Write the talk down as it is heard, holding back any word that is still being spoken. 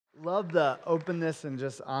Love the openness and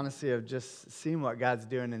just honesty of just seeing what God's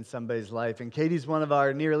doing in somebody's life. And Katie's one of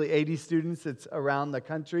our nearly 80 students that's around the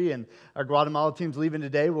country, and our Guatemala team's leaving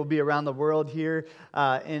today. We'll be around the world here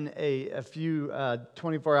in a few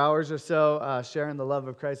 24 hours or so, sharing the love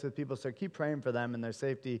of Christ with people. So keep praying for them and their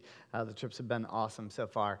safety. The trips have been awesome so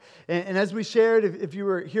far. And as we shared, if you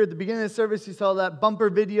were here at the beginning of the service, you saw that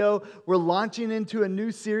bumper video. We're launching into a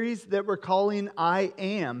new series that we're calling I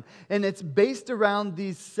Am. And it's based around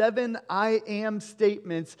these 7 I Am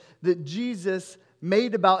statements that Jesus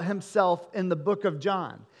made about himself in the book of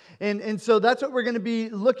John. And so that's what we're going to be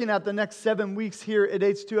looking at the next 7 weeks here at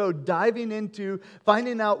H2O, diving into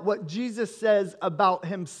finding out what Jesus says about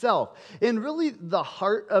himself. And really the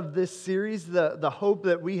heart of this series, the hope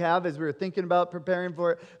that we have as we were thinking about preparing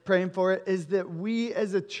for it, praying for it, is that we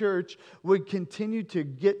as a church would continue to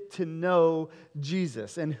get to know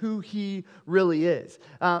Jesus and who he really is.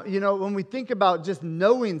 When we think about just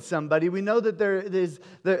knowing somebody, we know that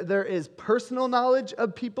there is personal knowledge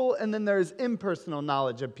of people, and then there is impersonal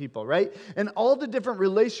knowledge of people, right? And all the different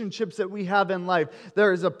relationships that we have in life,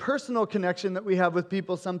 there is a personal connection that we have with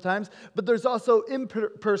people sometimes, but there's also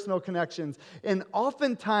impersonal connections. And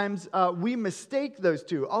oftentimes we mistake those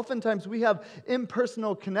two. Oftentimes we have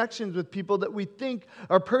impersonal connections with people that we think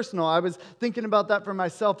are personal. I was thinking about that for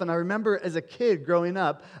myself, and I remember as a kid growing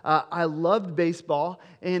up, I loved baseball,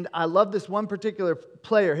 and I loved this one particular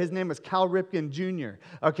player. His name was Cal Ripken Jr.,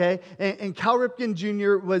 okay? And Cal Ripken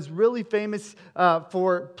Jr. was really famous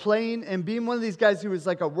for playing and being one of these guys who was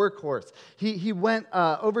like a workhorse. He went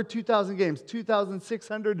over 2,000 games,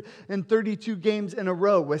 2,632 games in a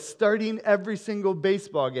row, with starting every single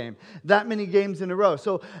baseball game, that many games in a row.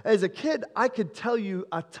 So as a kid, I could tell you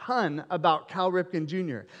a ton about Cal Ripken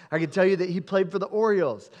Jr. I could tell you that he played for the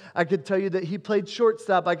Orioles. I could tell you that he played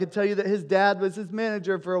shortstop. I could tell you that his dad was his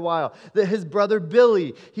manager for a while, that his brother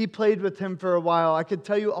Billy, he played with him for a while. I could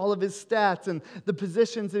tell you all of his stats and the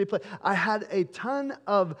positions that he played. I had a ton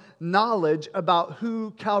of knowledge about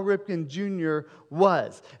who Cal Ripken Jr.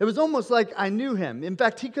 was. It was almost like I knew him. In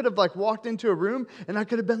fact, he could have walked into a room and I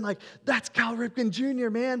could have been like, "That's Cal Ripken Jr.,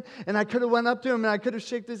 man." And I could have went up to him and I could have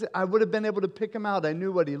shaken his. I would have been able to pick him out. I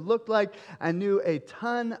knew what he looked like. I knew a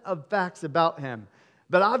ton of facts about him.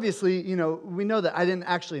 But obviously, we know that I didn't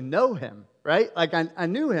actually know him, right? I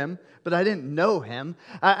knew him, but I didn't know him.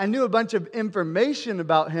 I knew a bunch of information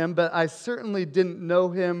about him, but I certainly didn't know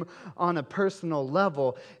him on a personal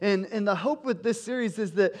level. And the hope with this series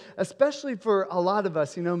is that, especially for a lot of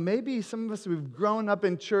us, maybe some of us, we've grown up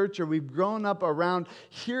in church or we've grown up around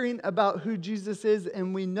hearing about who Jesus is,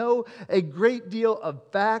 and we know a great deal of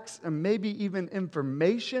facts or maybe even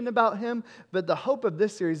information about him. But the hope of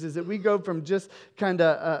this series is that we go from just kind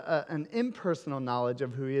of an impersonal knowledge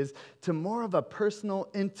of who he is to more of a personal,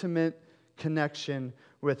 intimate connection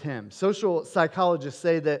with him. Social psychologists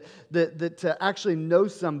say that to actually know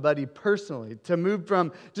somebody personally, to move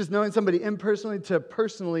from just knowing somebody impersonally to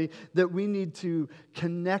personally, that we need to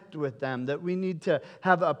connect with them, that we need to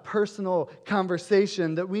have a personal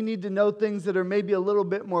conversation, that we need to know things that are maybe a little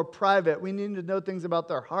bit more private. We need to know things about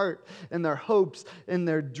their heart and their hopes and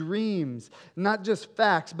their dreams, not just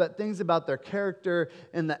facts, but things about their character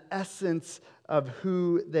and the essence of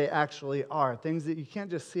who they actually are. Things that you can't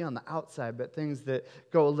just see on the outside, but things that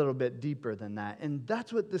go a little bit deeper than that. And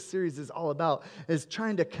that's what this series is all about, is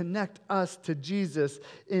trying to connect us to Jesus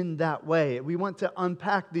in that way. We want to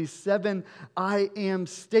unpack these 7 I am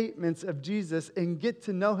statements of Jesus and get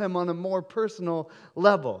to know him on a more personal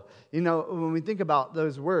level. When we think about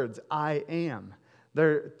those words, I am,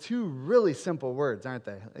 they're 2 really simple words, aren't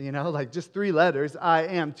they? Just 3 letters, I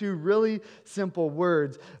am. 2 really simple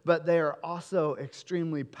words, but they are also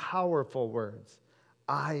extremely powerful words.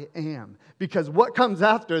 I am. Because what comes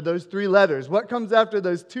after those 3 letters, what comes after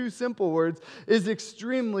those 2 simple words is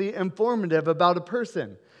extremely informative about a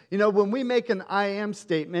person. When we make an I am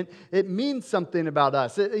statement, it means something about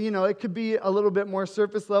us. It could be a little bit more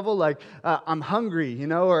surface level, like I'm hungry,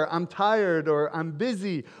 or I'm tired, or I'm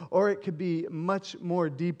busy, or it could be much more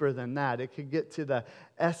deeper than that. It could get to the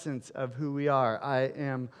essence of who we are. I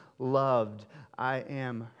am loved. I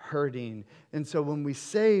am hurting. And so when we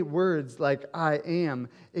say words like I am,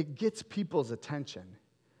 it gets people's attention.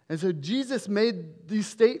 And so Jesus made these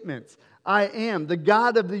statements. I am, the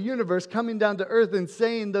God of the universe, coming down to earth and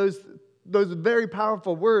saying those very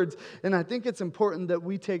powerful words. And I think it's important that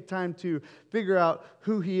we take time to figure out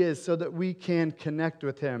who he is so that we can connect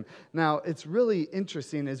with him. Now, it's really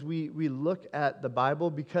interesting as we look at the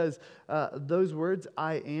Bible, because those words,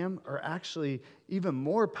 I am, are actually even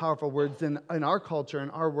more powerful words than in our culture,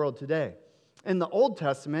 in our world today. in the Old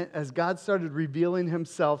Testament, as God started revealing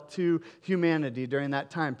himself to humanity during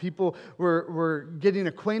that time, people were getting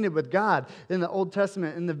acquainted with God in the Old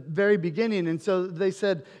Testament in the very beginning. And so they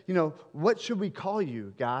said, what should we call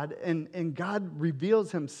you, God? And God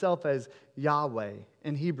reveals himself as Yahweh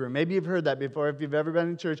in Hebrew. Maybe you've heard that before if you've ever been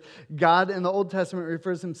in church. God in the Old Testament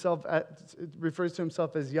refers to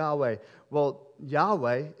himself as Yahweh. Well,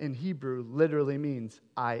 Yahweh in Hebrew literally means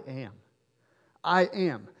I am. I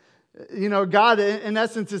am. God, in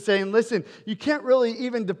essence, is saying, listen, you can't really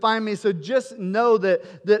even define me, so just know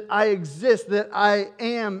that I exist, that I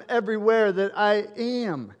am everywhere, that I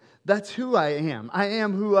am. That's who I am. I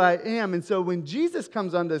am who I am. And so when Jesus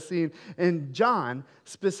comes on the scene, in John,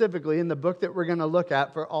 specifically, in the book that we're going to look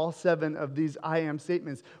at for all 7 of these I am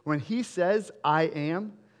statements, when he says, I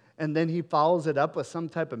am, and then he follows it up with some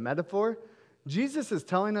type of metaphor, Jesus is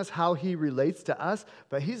telling us how he relates to us,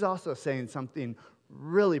 but he's also saying something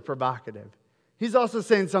really provocative. He's also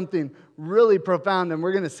saying something really profound, and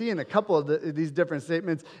we're going to see in a couple of these different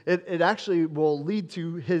statements, it actually will lead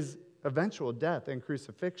to his eventual death and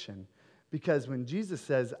crucifixion. Because when Jesus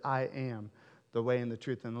says, I am the way and the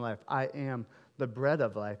truth and the life, I am the bread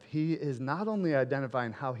of life, he is not only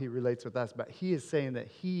identifying how he relates with us, but he is saying that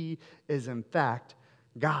he is in fact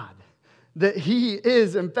God. That he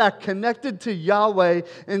is, in fact, connected to Yahweh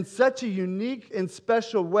in such a unique and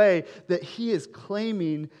special way that he is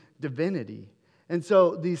claiming divinity. And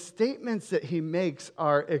so these statements that he makes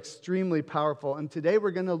are extremely powerful. And today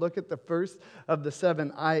we're going to look at the first of the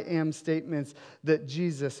 7 I am statements that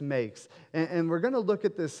Jesus makes. And we're going to look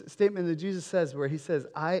at this statement that Jesus says where he says,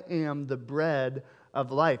 I am the bread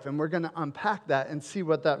of life. And we're going to unpack that and see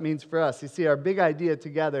what that means for us. You see, our big idea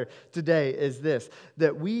together today is this,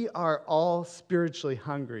 that we are all spiritually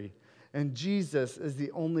hungry, and Jesus is the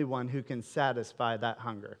only one who can satisfy that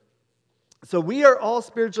hunger. So we are all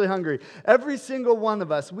spiritually hungry. Every single one of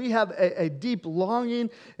us, we have a deep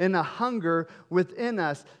longing and a hunger within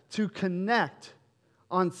us to connect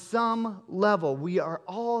on some level. We are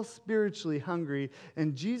all spiritually hungry.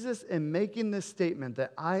 And Jesus, in making this statement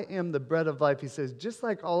that I am the bread of life, he says, just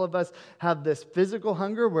like all of us have this physical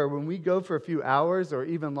hunger where when we go for a few hours or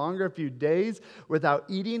even longer, a few days without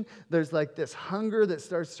eating, there's like this hunger that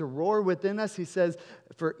starts to roar within us. He says,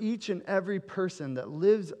 for each and every person that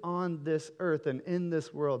lives on this earth and in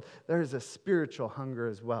this world, there is a spiritual hunger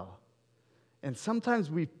as well. And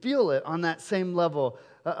sometimes we feel it on that same level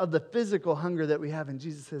of the physical hunger that we have. And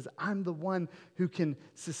Jesus says, I'm the one who can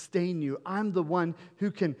sustain you. I'm the one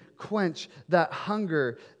who can quench that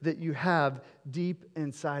hunger that you have deep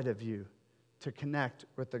inside of you to connect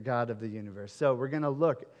with the God of the universe. So we're going to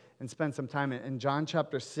look and spend some time in John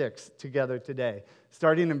chapter 6 together today,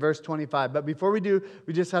 starting in verse 25. But before we do,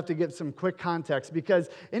 we just have to give some quick context,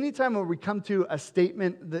 because anytime when we come to a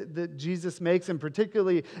statement that Jesus makes, and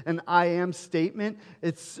particularly an I am statement,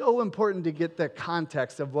 it's so important to get the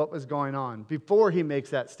context of what was going on before he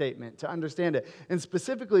makes that statement, to understand it. And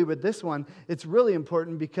specifically with this one, it's really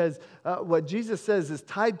important because what Jesus says is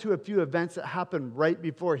tied to a few events that happened right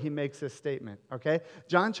before he makes this statement, okay?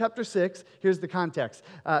 John chapter 6, here's the context.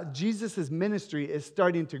 Jesus' ministry is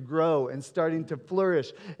starting to grow and starting to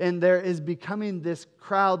flourish, and there is becoming this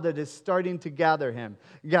crowd that is starting to gather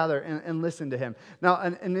and listen to him. Now,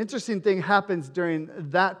 an interesting thing happens during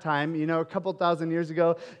that time. A couple thousand years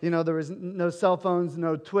ago, there was no cell phones,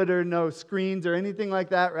 no Twitter, no screens or anything like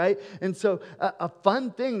that, right? And so a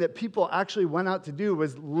fun thing that people actually went out to do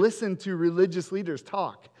was listen to religious leaders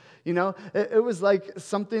talk. It was like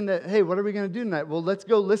something that, hey, what are we going to do tonight? Well, let's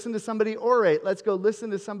go listen to somebody orate. Let's go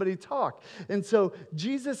listen to somebody talk. And so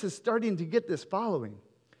Jesus is starting to get this following.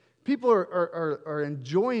 People are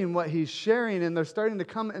enjoying what he's sharing, and they're starting to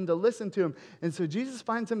come and to listen to him. And so Jesus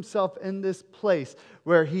finds himself in this place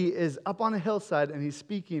where he is up on a hillside and he's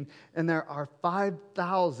speaking, and there are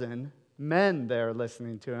 5,000 men there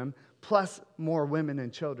listening to him, plus more women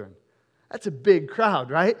and children. That's a big crowd,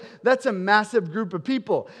 right? That's a massive group of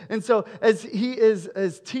people. And so as he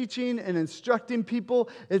is teaching and instructing people,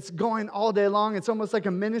 it's going all day long. It's almost like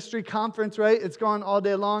a ministry conference, right? It's going all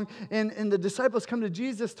day long. And the disciples come to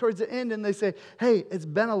Jesus towards the end and they say, hey, it's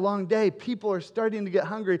been a long day. People are starting to get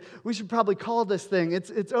hungry. We should probably call this thing.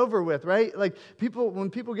 It's over with, right? Like when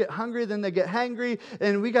people get hungry, then they get hangry,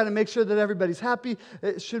 and we got to make sure that everybody's happy.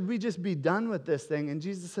 Should we just be done with this thing? And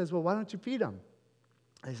Jesus says, well, why don't you feed them?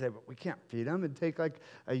 They say, but we can't feed them. It'd take like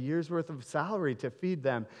a year's worth of salary to feed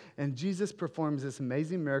them. And Jesus performs this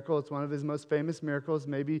amazing miracle. It's one of his most famous miracles.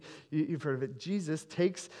 Maybe you've heard of it. Jesus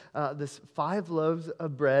takes this 5 loaves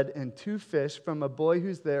of bread and 2 fish from a boy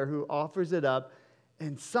who's there, who offers it up,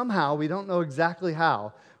 And somehow, we don't know exactly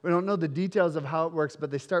how, we don't know the details of how it works, but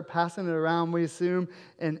they start passing it around, we assume,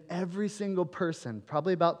 and every single person,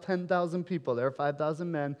 probably about 10,000 people, there are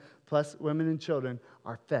 5,000 men, plus women and children,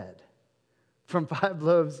 are fed from 5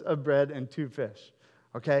 loaves of bread and 2 fish.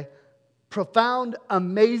 Okay? Profound,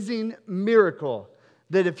 amazing miracle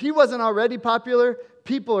that if he wasn't already popular,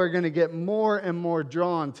 people are going to get more and more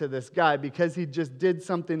drawn to this guy because he just did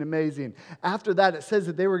something amazing. After that, it says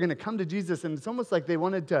that they were going to come to Jesus, and it's almost like they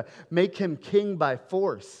wanted to make him king by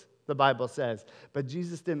force, the Bible says. But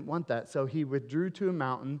Jesus didn't want that, so he withdrew to a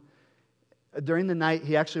mountain. During the night,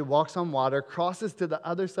 he actually walks on water, crosses to the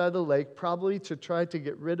other side of the lake, probably to try to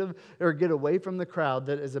get rid of or get away from the crowd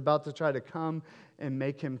that is about to try to come and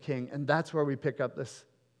make him king. And that's where we pick up this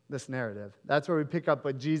narrative. That's where we pick up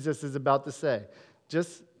what Jesus is about to say.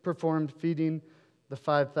 Just performed feeding the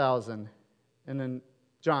 5,000. And in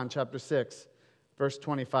John chapter 6, verse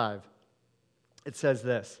 25, it says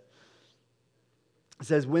this. It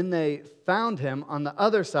says, when they found him on the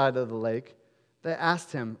other side of the lake, they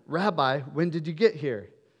asked him, Rabbi, when did you get here?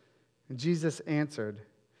 And Jesus answered,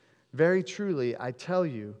 very truly, I tell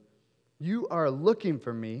you, you are looking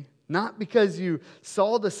for me, not because you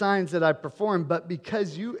saw the signs that I performed, but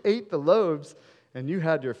because you ate the loaves and you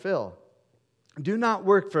had your fill. Do not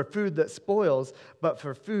work for food that spoils, but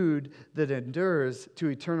for food that endures to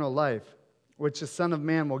eternal life, which the Son of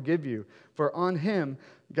Man will give you. For on him,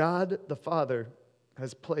 God the Father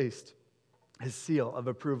has placed his seal of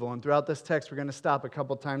approval. And throughout this text, we're going to stop a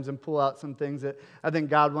couple times and pull out some things that I think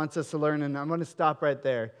God wants us to learn. And I'm going to stop right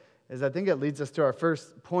there, as I think it leads us to our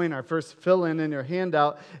first point, our first fill-in your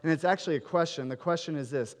handout. And it's actually a question. The question is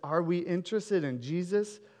this: are we interested in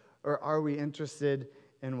Jesus, or are we interested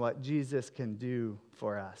in what Jesus can do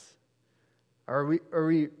for us? Are we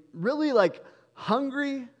really like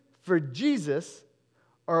hungry for Jesus,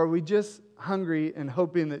 or are we just hungry and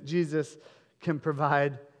hoping that Jesus can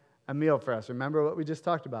provide a meal for us? Remember what we just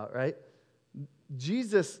talked about, right?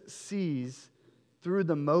 Jesus sees through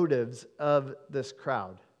the motives of this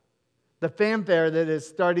crowd, the fanfare that is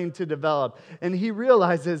starting to develop. And he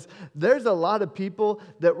realizes there's a lot of people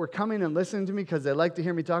that were coming and listening to me because they like to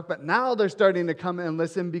hear me talk, but now they're starting to come and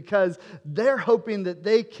listen because they're hoping that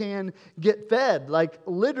they can get fed, like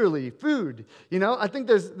literally food. You know, I think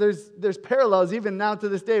there's parallels even now to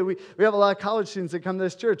this day. We have a lot of college students that come to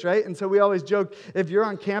this church, right? And so we always joke, if you're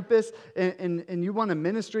on campus and you want a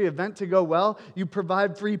ministry event to go well, you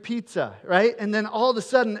provide free pizza, right? And then all of a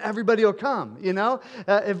sudden, everybody will come, you know?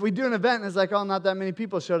 If we do an event, and it's like, oh, not that many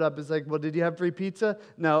people showed up. It's like, well, did you have free pizza?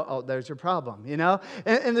 No. Oh, there's your problem, you know?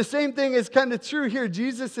 And the same thing is kind of true here.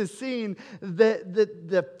 Jesus is seeing that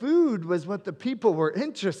the food was what the people were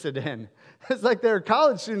interested in. It's like there were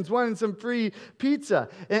college students wanting some free pizza.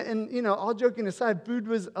 And you know, all joking aside, food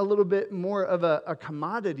was a little bit more of a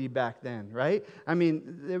commodity back then, right? I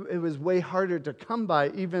mean, it was way harder to come by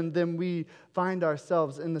even than we find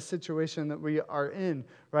ourselves in the situation that we are in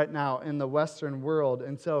right now in the Western world.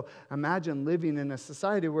 And so imagine living in a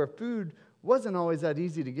society where food wasn't always that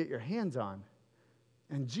easy to get your hands on.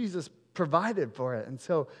 And Jesus provided for it. And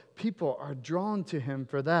so people are drawn to him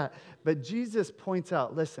for that. But Jesus points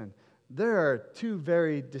out, listen, there are two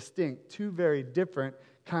very distinct, two very different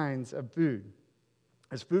kinds of food.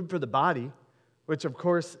 There's food for the body, which of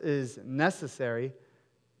course is necessary,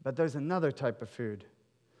 but there's another type of food.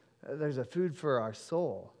 There's a food for our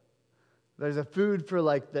soul. There's a food for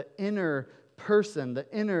like the inner person, the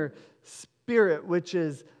inner spirit, which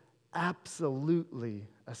is absolutely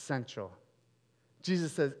essential.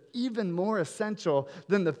 Jesus says, even more essential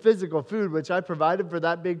than the physical food, which I provided for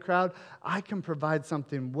that big crowd, I can provide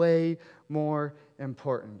something way more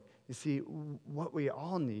important. You see, what we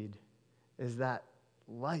all need is that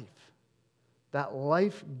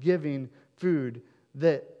life-giving food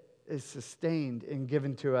that is sustained and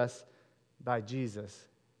given to us by Jesus.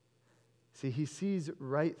 See, he sees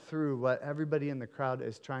right through what everybody in the crowd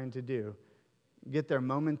is trying to do, get their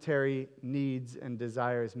momentary needs and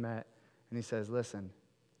desires met. And he says, listen,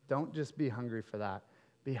 don't just be hungry for that.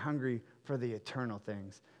 Be hungry for the eternal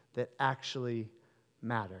things that actually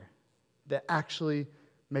matter, that actually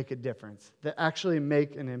make a difference, that actually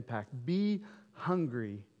make an impact. Be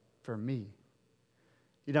hungry for me.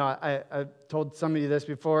 You know, I've told some of you this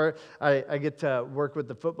before. I get to work with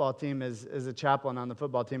the football team as a chaplain on the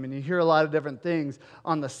football team, and you hear a lot of different things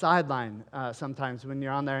on the sideline sometimes when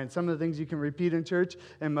you're on there. And some of the things you can repeat in church,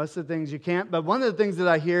 and most of the things you can't. But one of the things that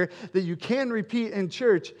I hear that you can repeat in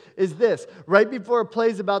church is this. Right before a play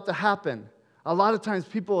is about to happen, a lot of times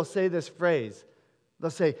people will say this phrase.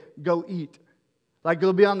 They'll say, go eat. Like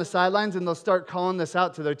they'll be on the sidelines, and they'll start calling this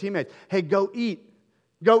out to their teammates. Hey, go eat.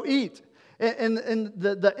 Go eat. And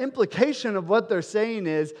the implication of what they're saying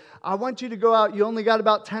is, I want you to go out, you only got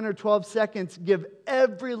about 10 or 12 seconds, give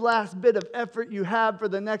every last bit of effort you have for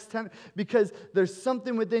the next 10, because there's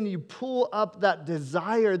something within you. Pull up that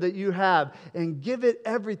desire that you have and give it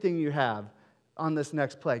everything you have on this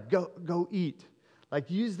next play. Go eat. Like,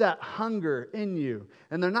 use that hunger in you.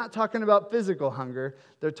 And they're not talking about physical hunger,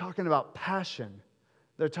 they're talking about passion.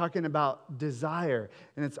 They're talking about desire.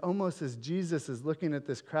 And it's almost as Jesus is looking at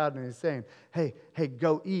this crowd and he's saying, hey,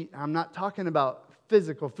 go eat. I'm not talking about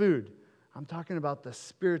physical food. I'm talking about the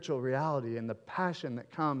spiritual reality and the passion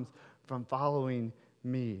that comes from following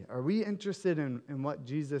me. Are we interested in what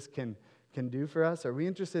Jesus can do for us? Are we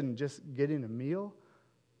interested in just getting a meal?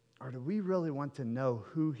 Or do we really want to know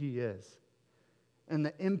who he is and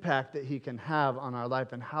the impact that he can have on our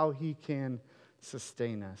life and how he can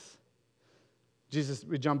sustain us? Jesus,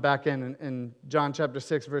 we jump back in John chapter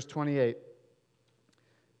 6, verse 28.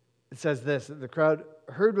 It says this, the crowd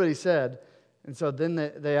heard what he said, and so then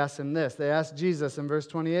they asked him this. They asked Jesus in verse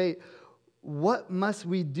 28, what must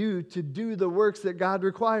we do to do the works that God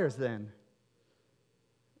requires then?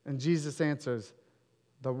 And Jesus answers,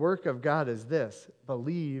 the work of God is this,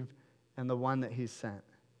 believe in the one that he sent.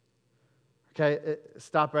 Okay,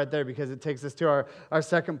 stop right there because it takes us to our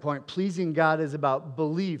second point. Pleasing God is about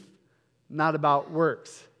belief, not about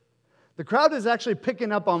works. The crowd is actually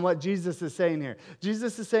picking up on what Jesus is saying here.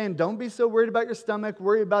 Jesus is saying, don't be so worried about your stomach,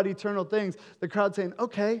 worry about eternal things. The crowd's saying,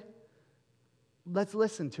 okay, let's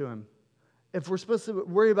listen to him. If we're supposed to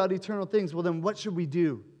worry about eternal things, well then what should we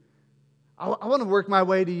do? I want to work my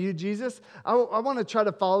way to you, Jesus. I want to try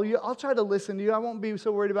to follow you. I'll try to listen to you. I won't be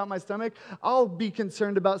so worried about my stomach. I'll be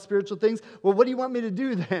concerned about spiritual things. Well, what do you want me to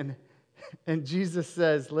do then? And Jesus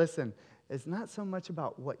says, listen, it's not so much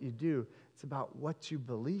about what you do. It's about what you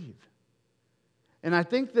believe. And I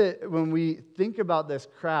think that when we think about this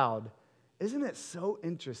crowd, isn't it so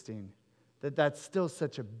interesting that that's still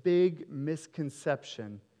such a big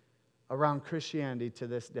misconception around Christianity to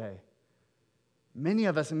this day? Many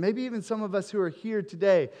of us, and maybe even some of us who are here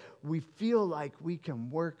today, we feel like we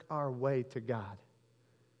can work our way to God.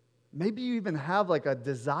 Maybe you even have like a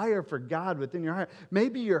desire for God within your heart.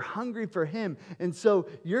 Maybe you're hungry for him. And so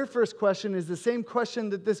your first question is the same question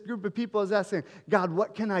that this group of people is asking. God,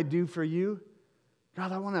 what can I do for you?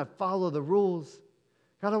 God, I want to follow the rules.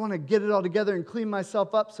 God, I want to get it all together and clean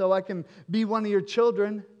myself up so I can be one of your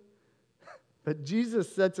children. But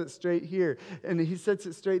Jesus sets it straight here, and he sets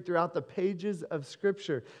it straight throughout the pages of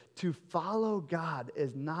Scripture. To follow God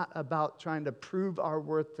is not about trying to prove our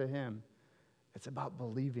worth to him. It's about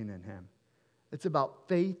believing in him. It's about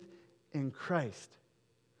faith in Christ.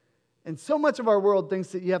 And so much of our world thinks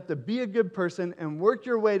that you have to be a good person and work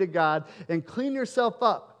your way to God and clean yourself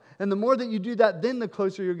up. And the more that you do that, then the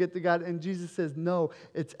closer you'll get to God. And Jesus says, no,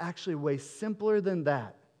 it's actually way simpler than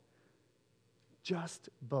that. Just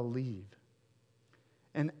believe.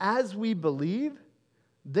 And as we believe,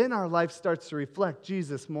 then our life starts to reflect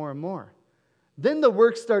Jesus more and more. Then the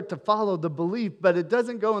works start to follow the belief, but it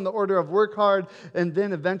doesn't go in the order of work hard and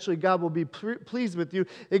then eventually God will be pleased with you.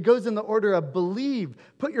 It goes in the order of believe,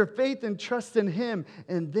 put your faith and trust in him,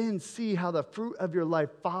 and then see how the fruit of your life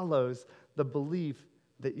follows the belief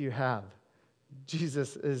that you have.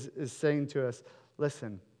 Jesus is saying to us,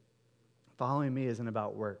 listen, following me isn't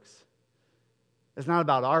about works. It's not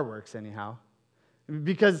about our works anyhow.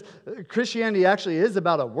 Because Christianity actually is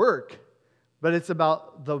about a work, but it's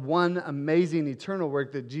about the one amazing eternal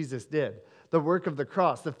work that Jesus did. The work of the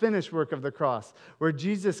cross, the finished work of the cross, where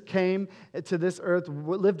Jesus came to this earth,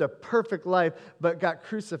 lived a perfect life, but got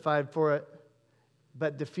crucified for it,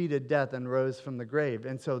 but defeated death and rose from the grave.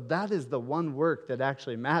 And so that is the one work that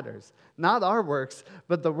actually matters. Not our works,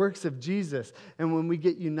 but the works of Jesus. And when we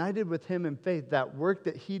get united with him in faith, that work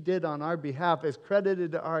that he did on our behalf is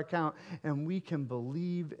credited to our account, and we can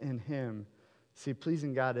believe in him. See,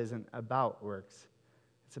 pleasing God isn't about works.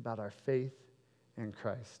 It's about our faith in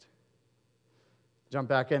Christ. Jump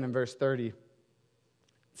back in verse 30. It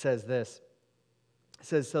says this. It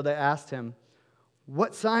says, so they asked him,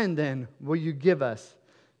 what sign then will you give us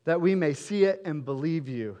that we may see it and believe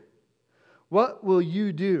you? What will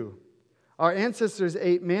you do? Our ancestors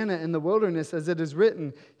ate manna in the wilderness, as it is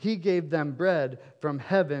written, he gave them bread from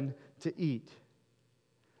heaven to eat.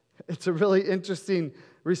 It's a really interesting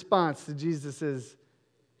response to Jesus'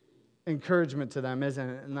 encouragement to them, isn't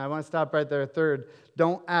it? And I want to stop right there. Third,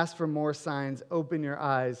 don't ask for more signs. Open your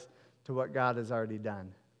eyes to what God has already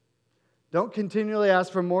done. Don't continually ask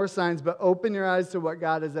for more signs, but open your eyes to what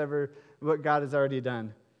God has already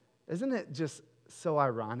done. Isn't it just so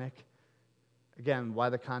ironic? Again, why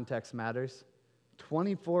the context matters.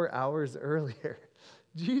 24 hours earlier,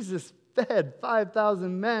 Jesus fed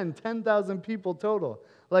 5,000 men, 10,000 people total.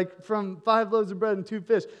 Like from 5 loaves of bread and 2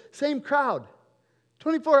 fish. Same crowd.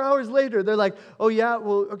 24 hours later, they're like, oh yeah,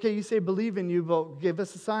 well, okay, you say believe in you, but give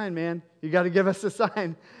us a sign, man. You got to give us a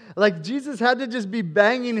sign. Like Jesus had to just be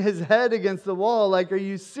banging his head against the wall. Like, are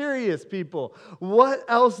you serious, people? What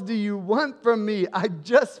else do you want from me? I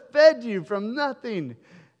just fed you from nothing.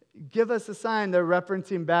 Give us a sign. They're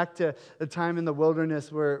referencing back to the time in the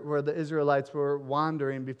wilderness where the Israelites were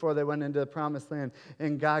wandering before they went into the promised land,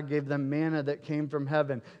 and God gave them manna that came from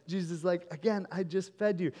heaven. Jesus is like, again, I just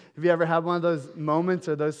fed you. Have you ever had one of those moments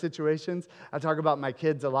or those situations? I talk about my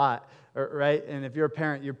kids a lot, right? And if you're a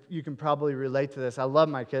parent, you can probably relate to this. I love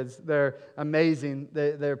my kids. They're amazing.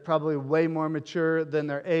 They're probably way more mature than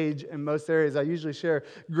their age in most areas. I usually share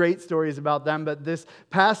great stories about them, but this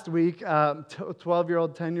past week,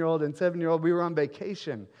 12-year-old, 10-year-old, and 7-year-old, we were on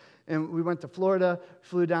vacation. And we went to Florida,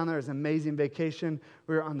 flew down there. It was an amazing vacation.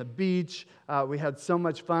 We were on the beach. We had so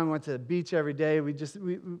much fun. Went to the beach every day. We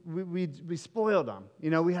spoiled them. You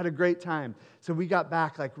know, we had a great time. So we got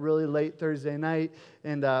back like really late Thursday night,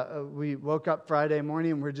 and we woke up Friday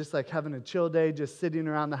morning, and we're just like having a chill day, just sitting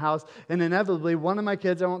around the house. And inevitably, one of my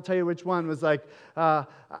kids, I won't tell you which one, was like,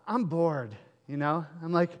 I'm bored, you know?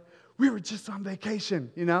 I'm like, we were just on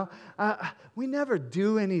vacation, you know? We never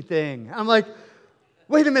do anything. I'm like,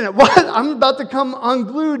 wait a minute, what? I'm about to come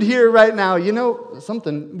unglued here right now. You know,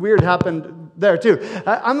 something weird happened there too.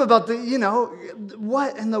 I'm about to, you know,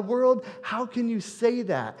 what in the world? How can you say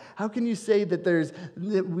that? How can you say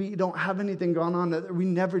that we don't have anything going on, that we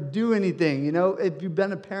never do anything? You know, if you've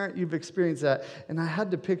been a parent, you've experienced that. And I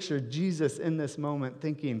had to picture Jesus in this moment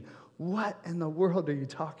thinking, what in the world are you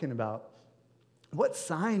talking about? What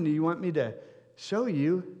sign do you want me to show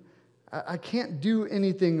you? I can't do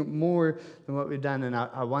anything more than what we've done. And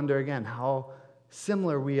I wonder again how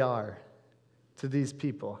similar we are to these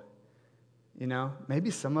people. You know,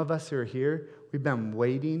 maybe some of us who are here, we've been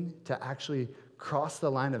waiting to actually cross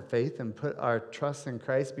the line of faith and put our trust in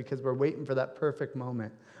Christ because we're waiting for that perfect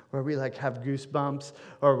moment where we like have goosebumps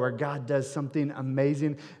or where God does something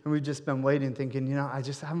amazing. And we've just been waiting thinking, you know, I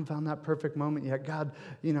just haven't found that perfect moment yet. God,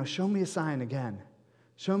 you know, show me a sign again.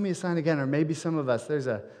 Show me a sign again. Or maybe some of us, there's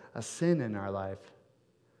a sin in our life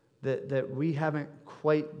that we haven't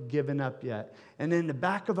quite given up yet. And in the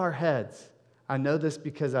back of our heads, I know this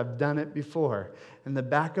because I've done it before. In the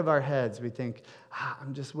back of our heads, we think,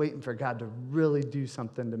 I'm just waiting for God to really do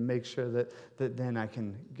something to make sure that then I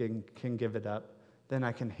can give it up. Then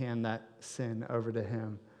I can hand that sin over to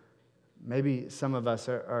Him. Maybe some of us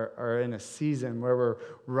are in a season where we're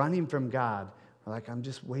running from God. We're like, I'm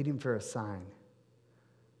just waiting for a sign.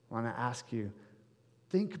 I want to ask you,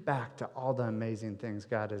 think back to all the amazing things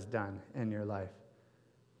God has done in your life.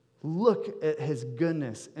 Look at His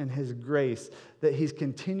goodness and His grace that He's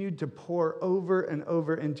continued to pour over and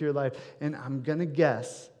over into your life. And I'm going to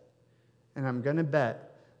guess, and I'm going to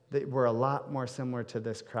bet that we're a lot more similar to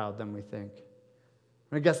this crowd than we think.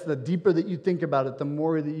 I guess the deeper that you think about it, the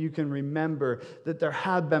more that you can remember that there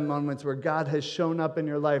have been moments where God has shown up in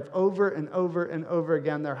your life over and over and over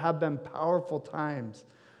again. There have been powerful times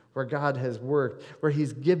where God has worked, where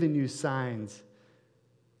He's given you signs.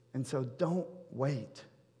 And so don't wait.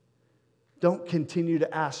 Don't continue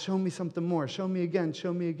to ask, show me something more, show me again,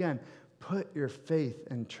 show me again. Put your faith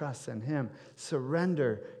and trust in Him.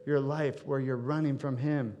 Surrender your life where you're running from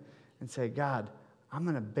Him and say, God, I'm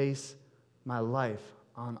going to base my life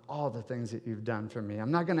on all the things that you've done for me.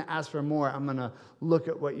 I'm not going to ask for more. I'm going to look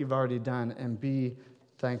at what you've already done and be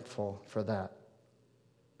thankful for that.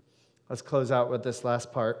 Let's close out with this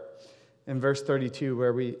last part in verse 32,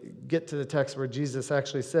 where we get to the text where Jesus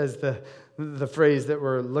actually says the phrase that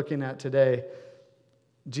we're looking at today.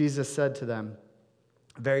 Jesus said to them,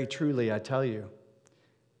 very truly, I tell you,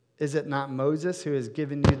 is it not Moses who has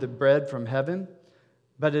given you the bread from heaven?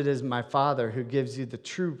 But it is my Father who gives you the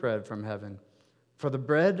true bread from heaven. For the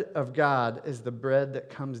bread of God is the bread that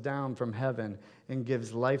comes down from heaven and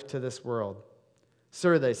gives life to this world.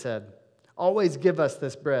 Sir, they said, always give us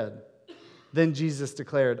this bread. Then Jesus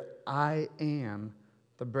declared, I am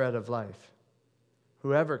the bread of life.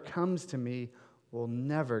 Whoever comes to me will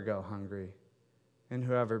never go hungry, and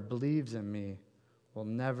whoever believes in me will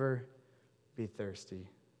never be thirsty.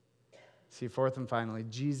 See, fourth and finally,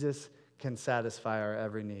 Jesus can satisfy our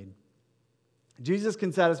every need. Jesus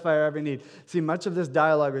can satisfy our every need. See, much of this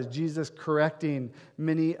dialogue is Jesus correcting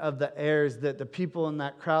many of the errors that the people in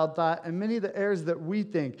that crowd thought and many of the errors that we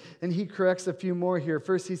think. And He corrects a few more here.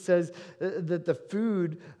 First, He says that the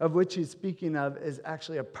food of which He's speaking of is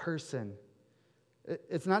actually a person.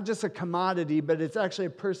 It's not just a commodity, but it's actually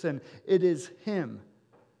a person. It is Him.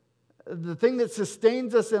 The thing that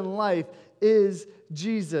sustains us in life is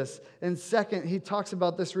Jesus. And second, he talks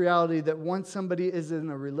about this reality that once somebody is in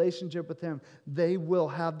a relationship with him, they will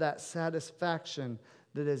have that satisfaction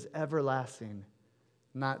that is everlasting,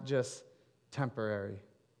 not just temporary.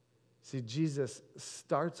 See, Jesus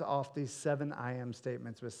starts off these 7 I am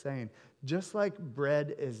statements with saying, just like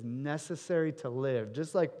bread is necessary to live,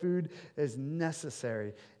 just like food is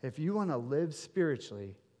necessary, if you want to live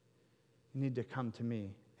spiritually, you need to come to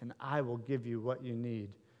me, and I will give you what you need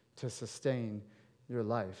to sustain your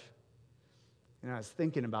life. And I was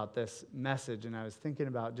thinking about this message, and I was thinking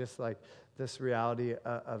about just like this reality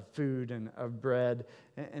of food and of bread,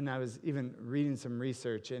 and I was even reading some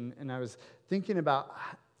research, and I was thinking about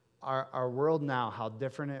our world now, how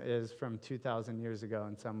different it is from 2,000 years ago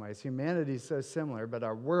in some ways. Humanity is so similar, but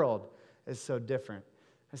our world is so different.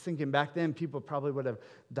 I was thinking back then people probably would have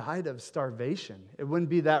died of starvation. It wouldn't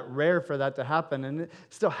be that rare for that to happen, and it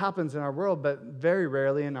still happens in our world, but very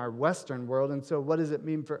rarely in our Western world. And so what does it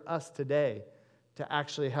mean for us today to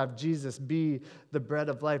actually have Jesus be the bread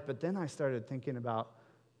of life? But then I started thinking about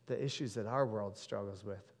the issues that our world struggles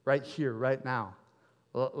with right here, right now,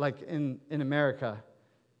 like in America.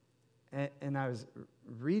 And I was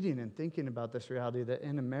reading and thinking about this reality that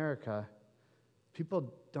in America,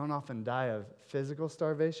 people don't often die of physical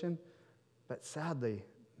starvation, but sadly,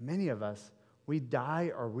 many of us, we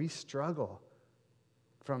die or we struggle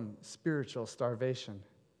from spiritual starvation.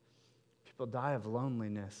 People die of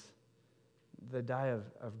loneliness. They die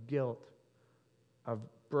of guilt, of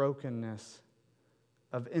brokenness,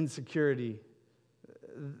 of insecurity.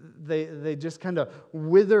 They just kind of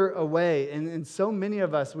wither away. And so many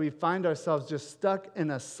of us, we find ourselves just stuck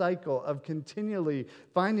in a cycle of continually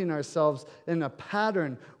finding ourselves in a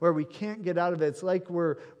pattern where we can't get out of it. It's like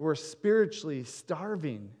we're spiritually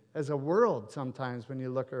starving as a world sometimes when you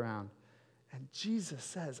look around. And Jesus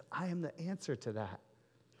says, I am the answer to that.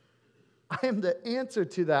 I am the answer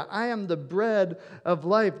to that. I am the bread of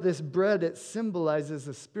life. This bread, it symbolizes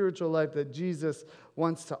the spiritual life that Jesus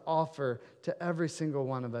wants to offer to every single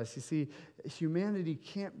one of us. You see, humanity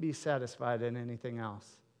can't be satisfied in anything else.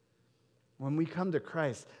 When we come to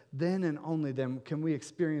Christ, then and only then can we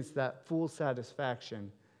experience that full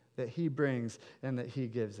satisfaction that he brings and that he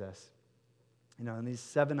gives us. You know, in these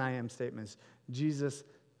 7 I am statements, Jesus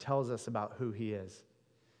tells us about who he is.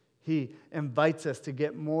 He invites us to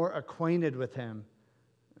get more acquainted with him,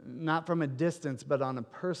 not from a distance, but on a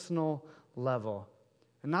personal level.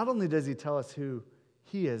 And not only does he tell us who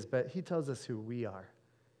he is, but he tells us who we are.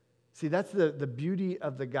 See, that's the beauty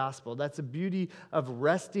of the gospel. That's the beauty of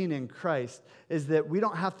resting in Christ, is that we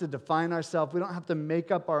don't have to define ourselves. We don't have to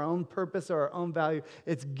make up our own purpose or our own value.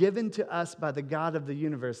 It's given to us by the God of the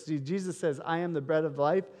universe. See, Jesus says, I am the bread of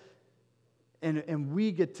life. And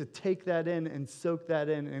we get to take that in and soak that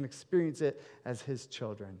in and experience it as his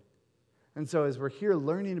children. And so as we're here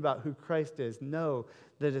learning about who Christ is, know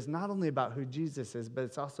that it's not only about who Jesus is, but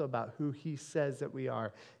it's also about who he says that we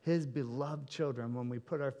are, his beloved children, when we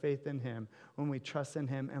put our faith in him, when we trust in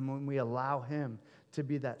him, and when we allow him to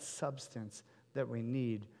be that substance that we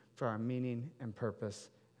need for our meaning and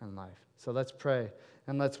purpose in life. So let's pray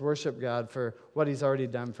and let's worship God for what he's already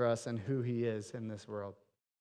done for us and who he is in this world.